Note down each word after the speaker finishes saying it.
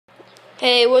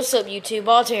Hey, what's up YouTube?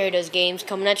 Altair Does Games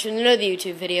coming at you with another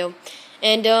YouTube video.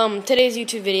 And today's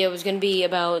YouTube video is going to be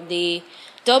about the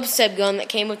dubstep gun that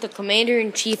came with the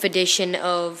Commander-in-Chief edition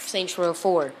of Saints Row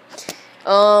 4.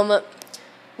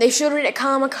 They showed it at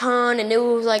Comic-Con and it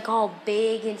was like all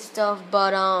big and stuff,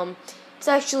 but it's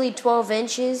actually 12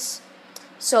 inches.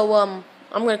 So I'm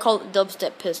going to call it the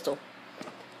dubstep pistol.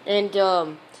 And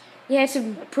yeah, it's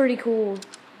a pretty cool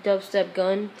dubstep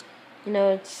gun. You know,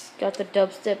 it's got the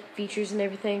dubstep features and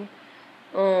everything.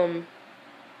 Real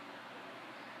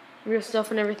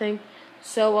stuff and everything.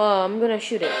 So, I'm gonna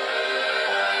shoot it.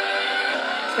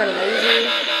 It's got a laser.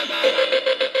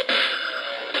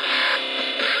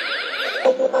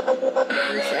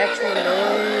 This actual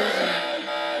noise.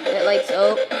 And it lights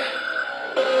up.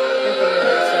 Everything on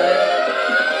the side.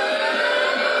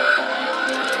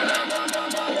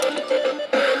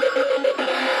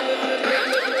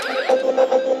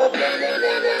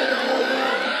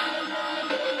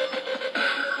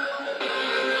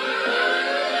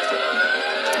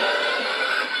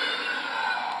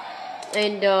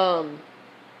 And,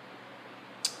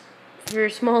 for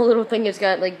a small little thing, it's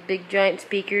got, like, big giant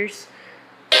speakers.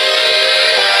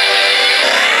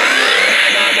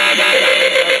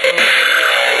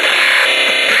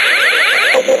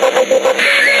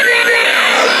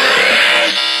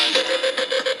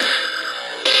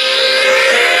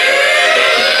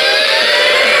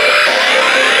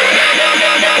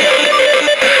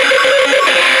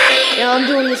 Yeah, I'm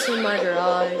doing this in my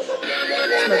garage.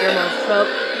 It's my grandma's truck.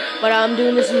 But I'm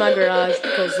doing this in my garage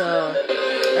because I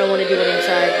don't want to do it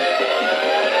inside.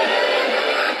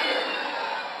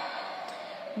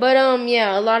 But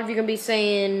yeah, a lot of you are gonna be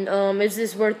saying, is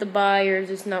this worth the buy or is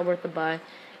this not worth the buy?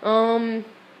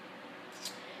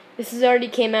 This has already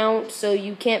came out, so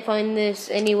you can't find this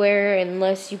anywhere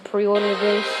unless you pre-order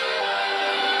this.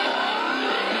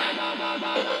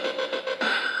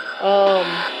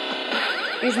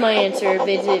 Here's my answer: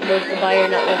 is it worth the buy or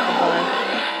not worth the buy?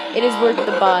 It is worth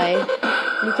the buy.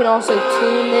 You can also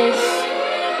tune this,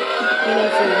 you know,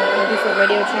 for different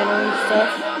radio channels and stuff.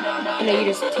 You know, you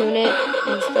just tune it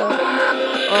and stuff.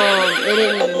 They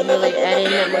didn't really add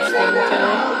in that much thing to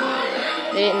it.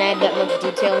 They didn't add that much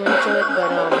detail into it,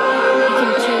 but you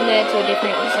can tune that to a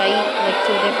different site, like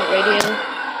to a different radio,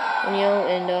 you know.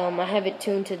 And I have it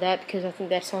tuned to that because I think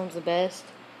that sounds the best.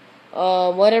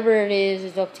 Whatever it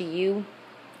is up to you.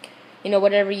 You know,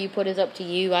 whatever you put is up to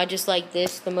you. I just like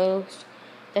this the most.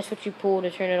 That's what you pull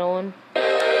to turn it on.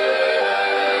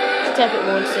 Just tap it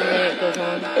once and then it goes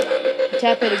on. You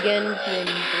tap it again and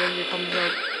the laser comes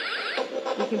up.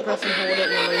 You can press and hold it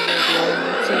and the laser will be on.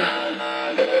 Let's see.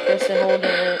 Press and hold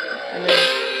it and then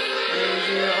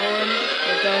laser on.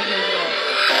 The gun comes off.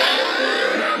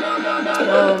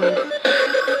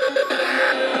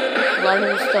 A lot of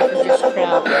this stuff is just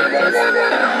crap. Like this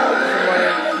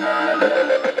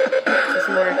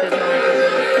a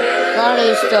lot of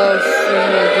this stuff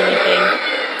doesn't really do anything.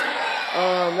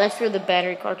 That's for the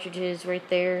battery cartridges right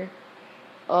there.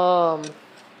 Yeah,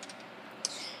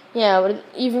 but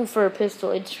even for a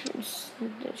pistol, it's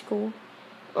cool.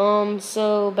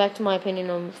 So back to my opinion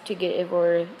of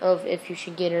if you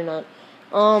should get it or not.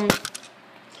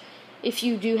 If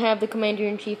you do have the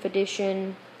Commander-in-Chief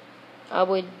edition, I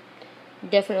would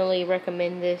definitely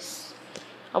recommend this.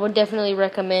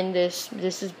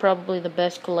 This is probably the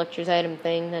best collector's item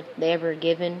thing that they ever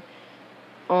given.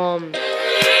 I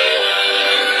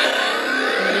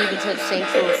believe it says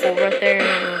Saints Row 4 right there. I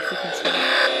don't know if you can see it.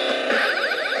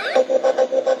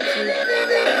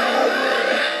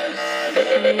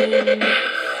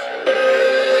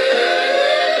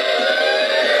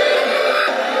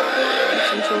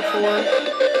 Saints Row 4. I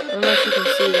don't know if you can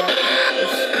see that.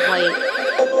 It's white.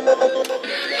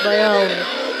 But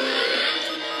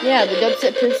yeah, the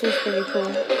dubstep pistol is pretty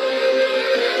cool.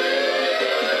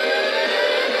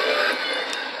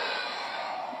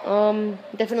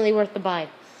 Definitely worth the buy.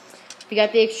 If you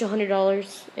got the extra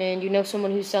 $100 and you know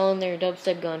someone who's selling their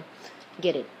dubstep gun,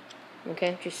 get it.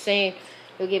 Okay? Just saying,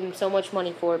 you'll give him so much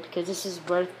money for it because this is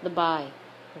worth the buy.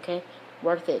 Okay?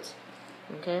 Worth it.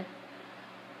 Okay?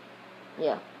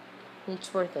 Yeah.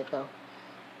 It's worth it, though.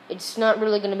 It's not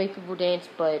really going to make people dance,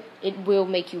 but it will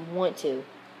make you want to.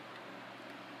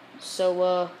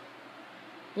 So,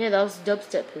 yeah, that was the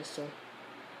dubstep pistol.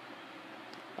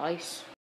 Nice.